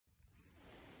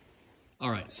All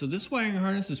right, so this wiring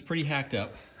harness is pretty hacked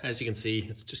up. As you can see,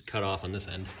 it's just cut off on this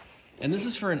end. And this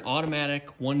is for an automatic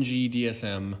 1G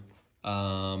DSM.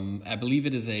 I believe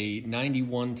it is a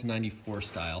 91 to 94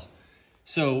 style.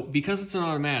 So because it's an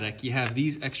automatic, you have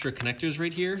these extra connectors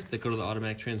right here that go to the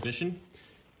automatic transmission.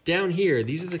 Down here,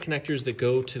 these are the connectors that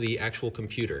go to the actual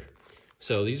computer.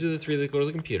 So these are the three that go to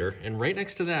the computer, and right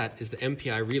next to that is the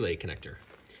MPI relay connector.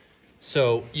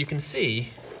 So you can see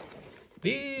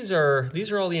these are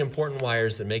all the important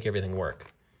wires that make everything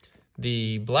work.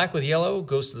 The black with yellow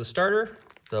goes to the starter,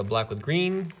 the black with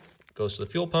green goes to the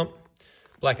fuel pump,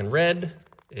 black and red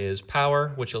is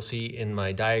power, which you'll see in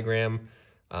my diagram,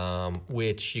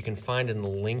 which you can find in the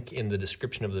link in the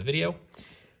description of the video.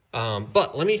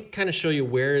 But let me kind of show you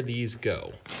where these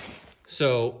go.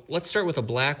 So let's start with a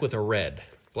black with a red.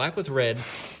 Black with red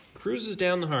cruises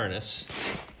down the harness,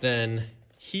 then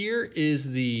here is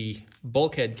the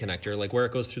bulkhead connector, like where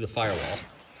it goes through the firewall.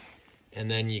 And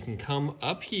then you can come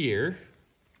up here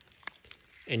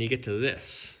and you get to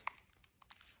this.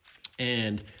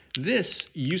 And this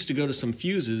used to go to some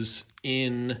fuses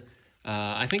in,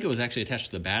 I think it was actually attached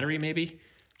to the battery maybe.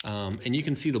 And you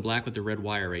can see the black with the red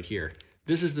wire right here.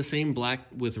 This is the same black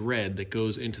with red that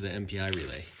goes into the MPI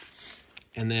relay.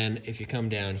 And then if you come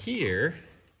down here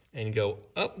and go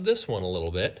up this one a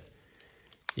little bit,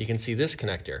 you can see this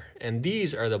connector. And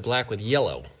these are the black with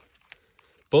yellow.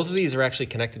 Both of these are actually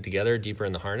connected together deeper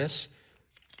in the harness,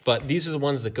 but these are the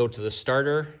ones that go to the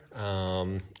starter,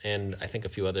 and I think a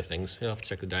few other things. You'll have to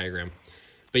check the diagram.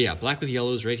 But yeah, black with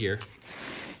yellow is right here.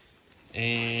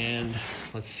 And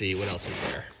let's see, what else is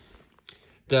there?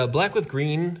 The black with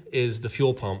green is the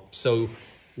fuel pump. So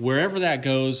wherever that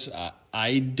goes,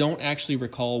 I don't actually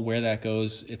recall where that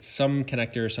goes. It's some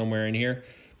connector somewhere in here,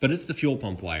 but it's the fuel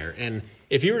pump wire. And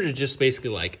if you were to just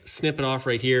basically like snip it off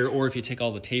right here, or if you take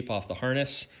all the tape off the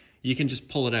harness, you can just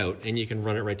pull it out and you can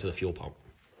run it right to the fuel pump.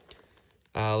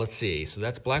 Let's see, so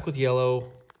that's black with yellow,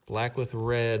 black with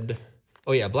red.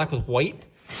 Oh yeah, black with white.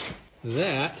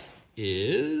 That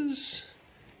is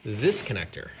this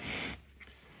connector.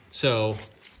 So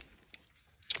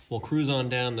we'll cruise on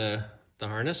down the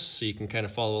harness so you can kind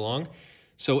of follow along.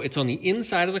 So it's on the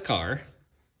inside of the car.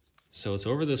 So it's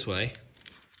over this way.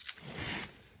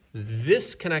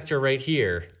 This connector right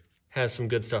here has some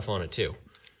good stuff on it too.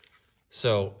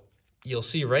 So you'll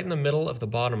see right in the middle of the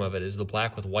bottom of it is the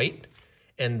black with white.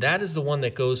 And that is the one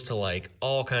that goes to like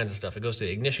all kinds of stuff. It goes to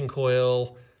the ignition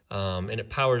coil, and it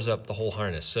powers up the whole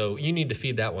harness. So you need to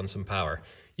feed that one some power.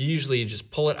 You usually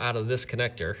just pull it out of this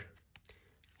connector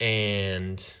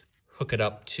and hook it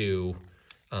up to,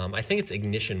 I think it's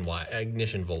ignition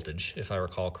voltage, if I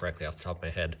recall correctly off the top of my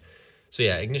head. So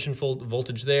yeah, ignition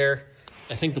voltage there.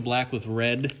 I think the black with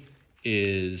red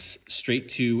is straight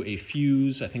to a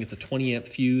fuse. I think it's a 20 amp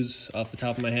fuse off the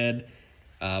top of my head.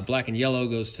 Black and yellow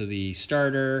goes to the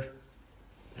starter.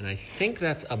 And I think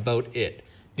that's about it.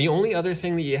 The only other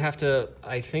thing that you have to,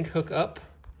 I think, hook up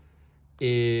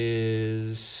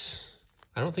is,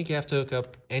 I don't think you have to hook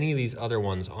up any of these other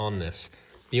ones on this.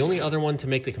 The only other one to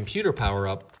make the computer power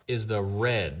up is the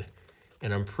red.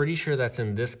 And I'm pretty sure that's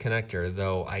in this connector,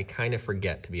 though I kind of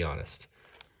forget, to be honest.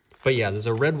 But yeah, there's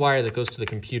a red wire that goes to the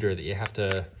computer that you have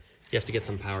to get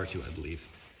some power to, I believe.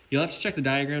 You'll have to check the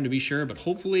diagram to be sure, but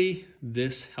hopefully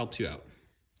this helps you out.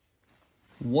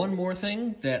 One more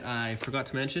thing that I forgot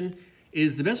to mention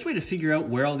is the best way to figure out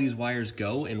where all these wires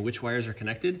go and which wires are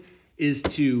connected is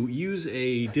to use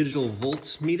a digital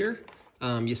voltmeter.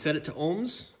 You set it to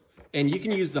ohms, and you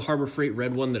can use the Harbor Freight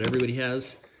red one that everybody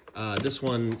has. This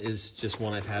one is just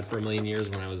one I've had for a million years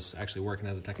when I was actually working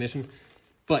as a technician.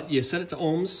 But you set it to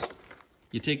ohms,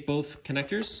 you take both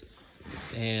connectors,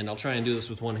 and I'll try and do this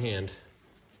with one hand.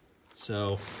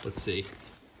 So let's see.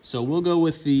 So we'll go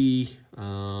with the,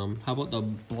 how about the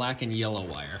black and yellow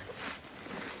wire?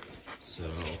 So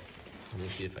let me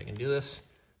see if I can do this.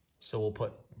 So we'll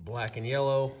put black and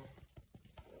yellow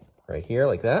right here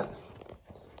like that.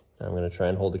 I'm gonna try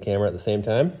and hold the camera at the same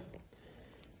time.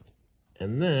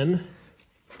 And then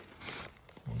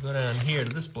we'll go down here to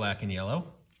this black and yellow.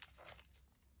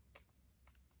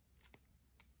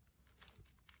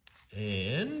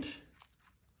 And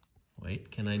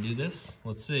wait, can I do this?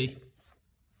 Let's see.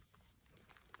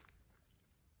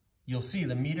 You'll see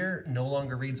the meter no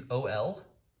longer reads OL.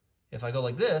 If I go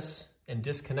like this and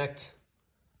disconnect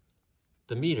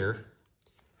the meter,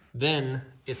 then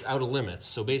it's out of limits.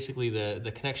 So basically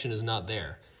the connection is not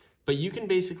there. But you can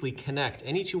basically connect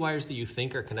any two wires that you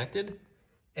think are connected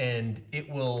and it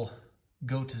will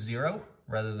go to 0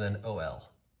 rather than OL.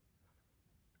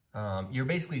 You're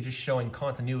basically just showing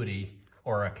continuity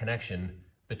or a connection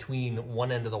between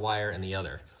one end of the wire and the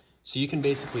other. So you can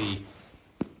basically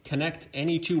connect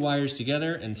any two wires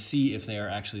together and see if they are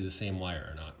actually the same wire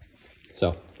or not.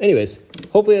 So anyways,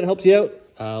 hopefully that helps you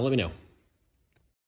out. Let me know.